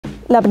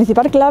La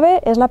principal clave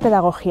es la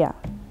pedagogía.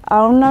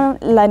 Aún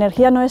la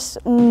energía no es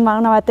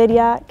una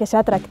materia que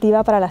sea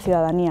atractiva para la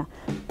ciudadanía.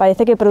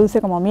 Parece que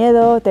produce como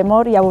miedo,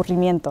 temor y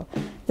aburrimiento.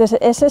 Entonces,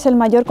 ese es el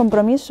mayor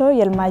compromiso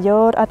y el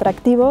mayor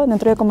atractivo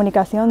dentro de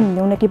comunicación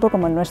de un equipo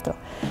como el nuestro.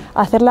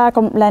 Hacer la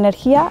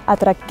energía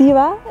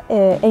atractiva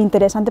e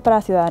interesante para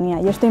la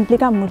ciudadanía, y esto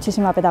implica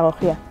muchísima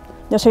pedagogía.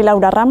 Yo soy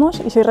Ramos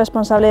y soy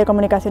responsable de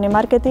comunicación y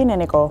marketing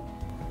en ECOOO.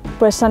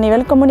 Pues a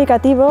nivel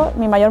comunicativo,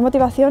 mi mayor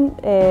motivación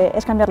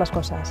es cambiar las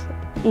cosas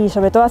y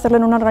sobre todo hacerlo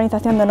en una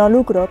organización de no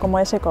lucro como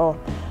es ECOOO.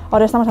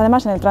 Ahora estamos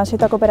además en el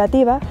tránsito a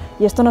cooperativa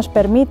y esto nos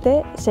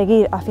permite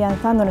seguir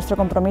afianzando nuestro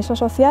compromiso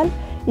social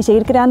y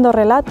seguir creando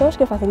relatos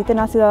que faciliten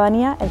a la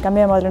ciudadanía el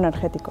cambio de modelo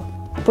energético.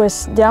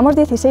 Pues llevamos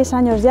 16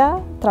 años ya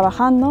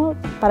trabajando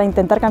para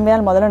intentar cambiar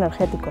el modelo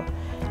energético.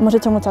 Hemos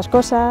hecho muchas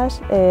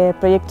cosas,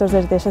 proyectos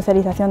desde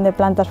socialización de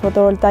plantas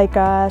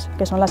fotovoltaicas,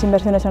 que son las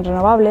inversiones en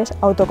renovables,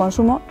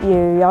 autoconsumo,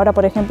 y ahora,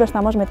 por ejemplo,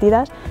 estamos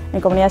metidas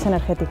en comunidades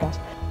energéticas.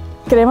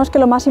 Creemos que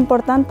lo más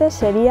importante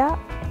sería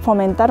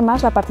fomentar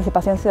más la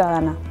participación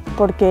ciudadana,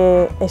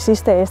 porque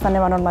existe esta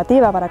nueva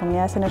normativa para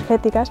comunidades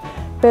energéticas,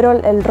 pero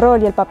el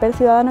rol y el papel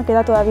ciudadano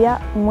queda todavía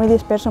muy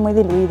disperso, muy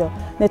diluido.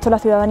 De hecho, la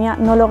ciudadanía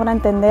no logra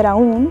entender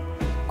aún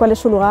cuál es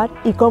su lugar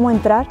y cómo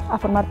entrar a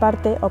formar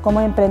parte o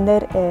cómo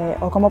emprender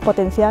o cómo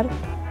potenciar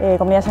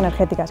comunidades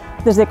energéticas.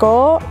 Desde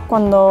ECOOO,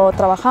 cuando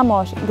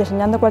trabajamos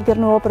diseñando cualquier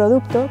nuevo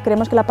producto,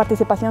 creemos que la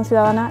participación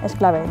ciudadana es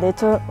clave. De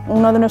hecho,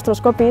 uno de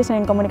nuestros copies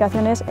en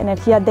comunicación es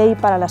Energía Day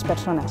para las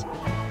personas.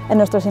 En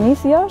nuestros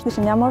inicios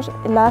diseñamos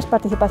las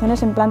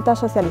participaciones en plantas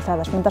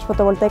socializadas, plantas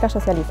fotovoltaicas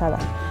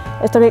socializadas.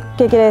 ¿Esto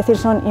qué quiere decir?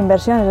 Son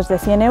inversiones desde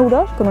 100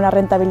 euros con una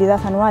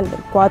rentabilidad anual del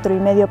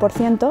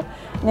 4,5%,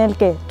 en el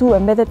que tú,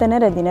 en vez de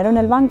tener el dinero en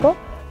el banco,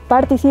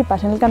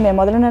 participas en el cambio de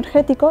modelo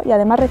energético y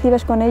además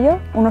recibes con ello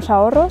unos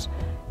ahorros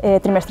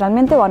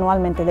trimestralmente o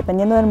anualmente,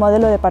 dependiendo del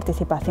modelo de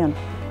participación.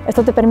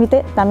 Esto te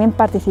permite también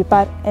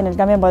participar en el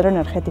cambio de modelo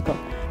energético.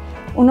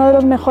 Uno de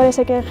los mejores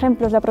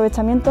ejemplos de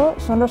aprovechamiento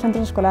son los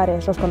centros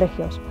escolares, los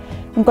colegios.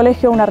 Un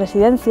colegio, una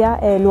residencia,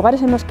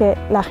 lugares en los que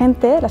la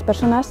gente, las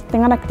personas,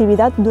 tengan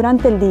actividad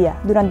durante el día,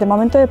 durante el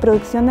momento de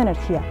producción de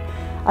energía.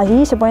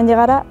 Allí se pueden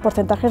llegar a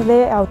porcentajes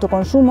de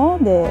autoconsumo,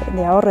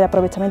 de ahorro, de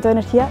aprovechamiento de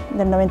energía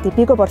del 90 y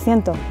pico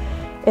 %.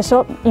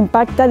 Eso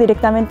impacta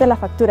directamente en la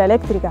factura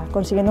eléctrica,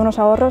 consiguiendo unos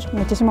ahorros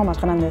muchísimo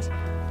más grandes.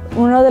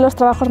 Uno de los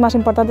trabajos más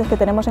importantes que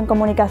tenemos en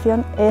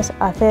comunicación es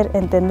hacer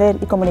entender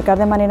y comunicar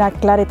de manera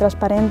clara y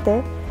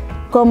transparente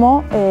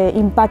cómo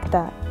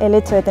impacta el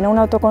hecho de tener un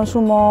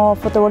autoconsumo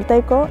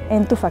fotovoltaico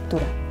en tu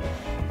factura.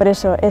 Por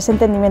eso, ese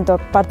entendimiento,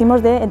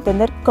 partimos de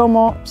entender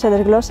cómo se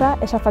desglosa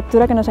esa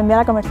factura que nos envía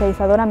la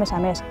comercializadora mes a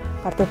mes,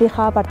 parte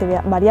fija,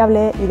 parte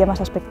variable y demás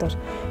aspectos.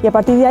 Y a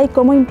partir de ahí,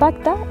 cómo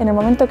impacta en el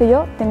momento que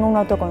yo tengo un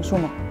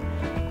autoconsumo.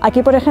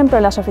 Aquí, por ejemplo,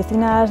 en las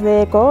oficinas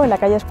de ECOOO, en la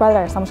calle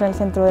Clara, que estamos en el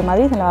centro de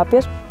Madrid, en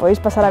Lavapiés, podéis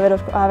pasar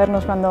a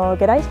vernos cuando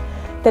queráis,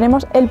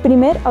 tenemos el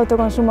primer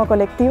autoconsumo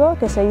colectivo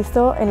que se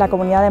hizo en la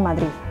Comunidad de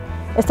Madrid.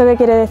 ¿Esto qué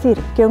quiere decir?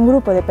 Que un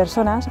grupo de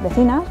personas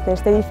vecinas de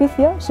este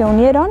edificio se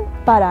unieron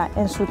para,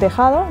 en su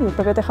tejado, en el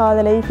propio tejado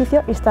del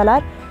edificio,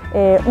 instalar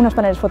unos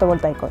paneles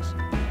fotovoltaicos.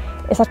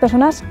 Esas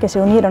personas que se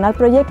unieron al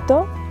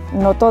proyecto,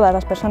 no todas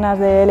las personas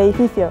del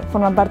edificio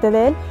forman parte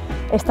de él,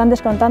 están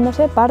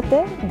descontándose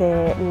parte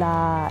de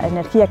la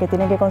energía que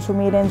tienen que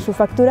consumir en su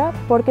factura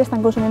porque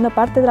están consumiendo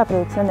parte de la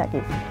producción de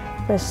aquí.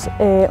 Pues,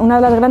 una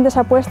de las grandes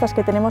apuestas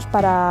que tenemos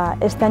para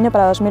este año,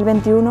 para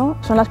 2021,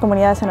 son las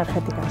comunidades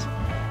energéticas.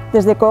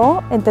 Desde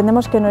ECOOO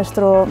entendemos que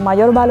nuestro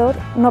mayor valor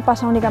no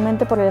pasa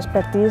únicamente por el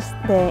expertise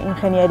de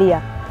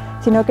ingeniería,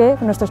 sino que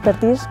nuestro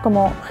expertise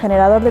como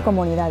generador de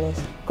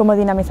comunidades, como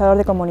dinamizador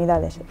de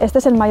comunidades. Este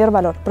es el mayor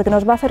valor, porque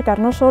nos va a acercar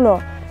no solo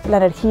la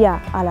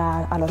energía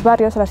a los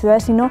barrios, a las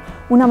ciudades, sino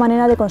una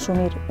manera de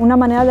consumir, una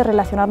manera de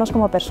relacionarnos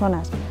como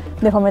personas,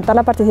 de fomentar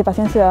la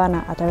participación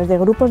ciudadana a través de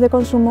grupos de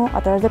consumo,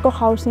 a través de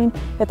cohousing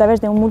y a través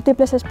de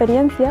múltiples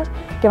experiencias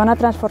que van a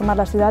transformar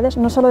las ciudades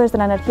no solo desde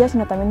la energía,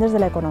 sino también desde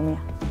la economía.